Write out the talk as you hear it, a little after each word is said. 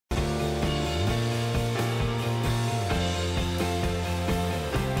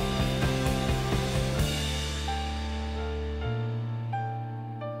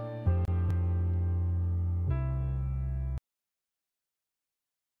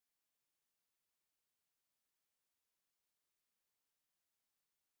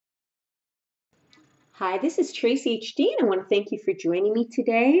Hi, this is Tracy HD, and I want to thank you for joining me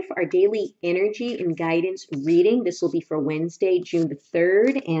today for our daily energy and guidance reading. This will be for Wednesday, June the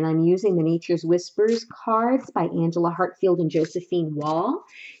 3rd, and I'm using the Nature's Whispers cards by Angela Hartfield and Josephine Wall.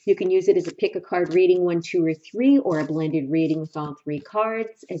 You can use it as a pick a card reading, 1, 2, or 3, or a blended reading with all 3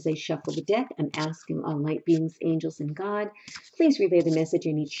 cards. As I shuffle the deck, I'm asking all light beings, angels, and God, please relay the message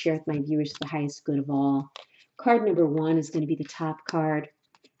I need to share with my viewers for the highest good of all. Card number 1 is going to be the top card.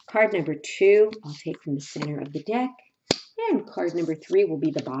 Card number 2, I'll take from the center of the deck. And card number 3 will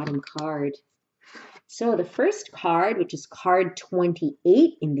be the bottom card. So the first card, which is card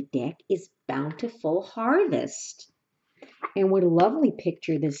 28 in the deck, is Bountiful Harvest. And what a lovely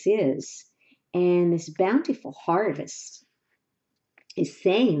picture this is. And this bountiful harvest is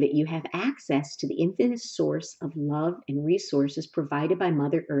saying that you have access to the infinite source of love and resources provided by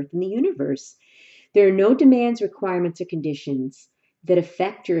Mother Earth and the universe. There are no demands, requirements, or conditions that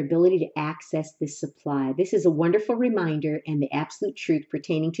affect your ability to access this supply. This is a wonderful reminder and the absolute truth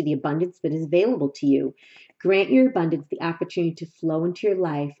pertaining to the abundance that is available to you. Grant your abundance the opportunity to flow into your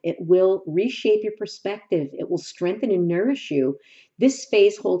life. It will reshape your perspective. It will strengthen and nourish you. This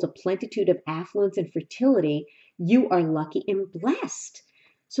phase holds a plenitude of affluence and fertility. You are lucky and blessed.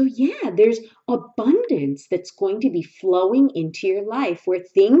 So yeah, there's abundance that's going to be flowing into your life where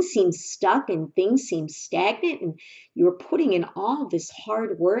things seem stuck and things seem stagnant and you're putting in all this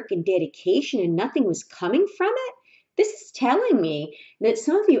hard work and dedication and nothing was coming from it. This is telling me that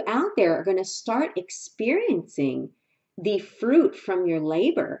some of you out there are going to start experiencing the fruit from your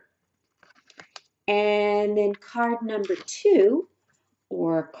labor. And then card number 2,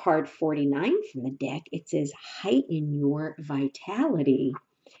 or card 49 from the deck, it says heighten your vitality.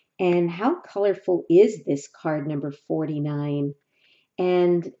 And how colorful is this card number 49?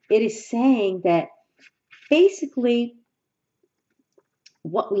 And it is saying that basically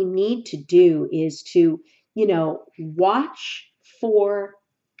what we need to do is to, watch for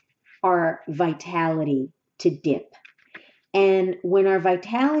our vitality to dip. And when our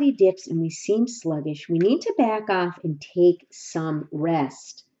vitality dips and we seem sluggish, we need to back off and take some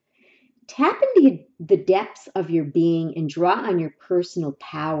rest. Tap into the depths of your being and draw on your personal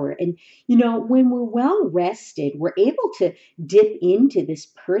power. And, when we're well rested, we're able to dip into this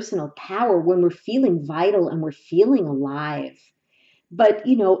personal power when we're feeling vital and we're feeling alive. But,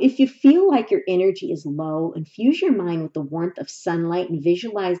 if you feel like your energy is low, infuse your mind with the warmth of sunlight and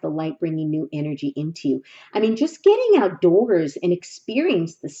visualize the light bringing new energy into you. I mean, just getting outdoors and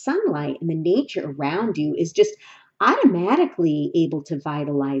experience the sunlight and the nature around you is just automatically able to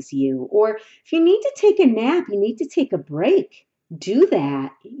vitalize you. Or if you need to take a nap, you need to take a break, do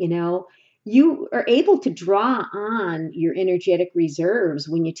that. You are able to draw on your energetic reserves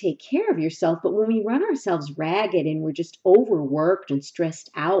when you take care of yourself. But when we run ourselves ragged and we're just overworked and stressed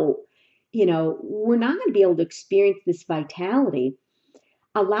out, we're not going to be able to experience this vitality.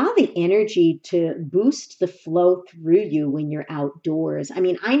 Allow the energy to boost the flow through you when you're outdoors. I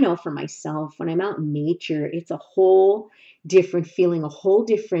mean, I know for myself, when I'm out in nature, it's a whole different feeling, a whole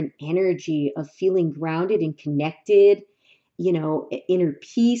different energy of feeling grounded and connected, inner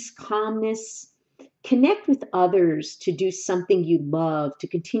peace, calmness. Connect with others to do something you love, to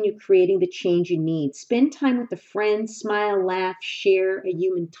continue creating the change you need. Spend time with a friend, smile, laugh, share a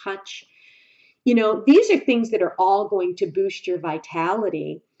human touch. These are things that are all going to boost your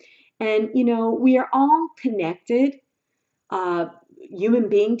vitality. And, we are all connected, uh, human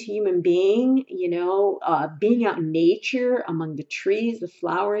being to human being, being out in nature among the trees, the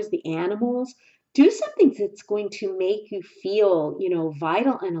flowers, the animals. Do something that's going to make you feel,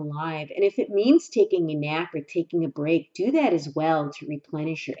 vital and alive. And if it means taking a nap or taking a break, do that as well to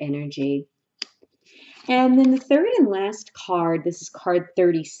replenish your energy. And then the third and last card, this is card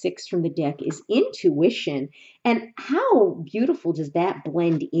 36 from the deck, is Intuition. And how beautiful does that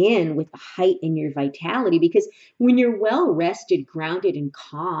blend in with the height in your vitality? Because when you're well rested, grounded, and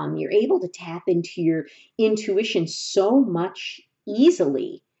calm, you're able to tap into your intuition so much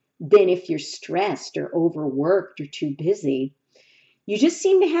easily than if you're stressed or overworked or too busy. You just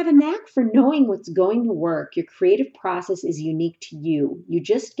seem to have a knack for knowing what's going to work. Your creative process is unique to you. You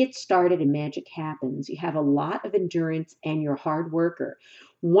just get started and magic happens. You have a lot of endurance and you're a hard worker.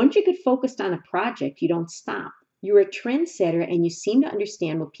 Once you get focused on a project, you don't stop. You're a trendsetter and you seem to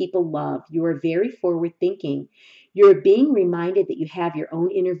understand what people love. You are very forward thinking. You're being reminded that you have your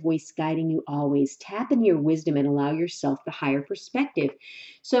own inner voice guiding you always. Tap into your wisdom and allow yourself the higher perspective.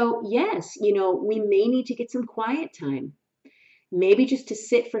 So yes, we may need to get some quiet time. Maybe just to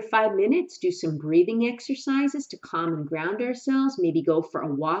sit for 5 minutes, do some breathing exercises to calm and ground ourselves. Maybe go for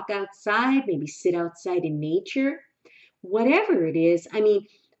a walk outside, maybe sit outside in nature. Whatever it is, I mean,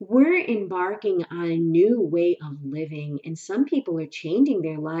 We're embarking on a new way of living, and some people are changing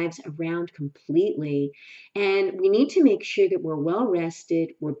their lives around completely. And we need to make sure that we're well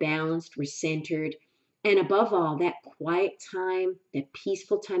rested, we're balanced, we're centered, and above all, that quiet time, that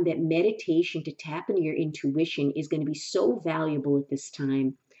peaceful time, that meditation to tap into your intuition is going to be so valuable at this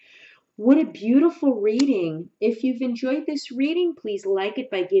time. What a beautiful reading. If you've enjoyed this reading, please like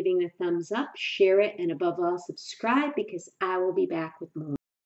it by giving a thumbs up, share it, and above all, subscribe because I will be back with more.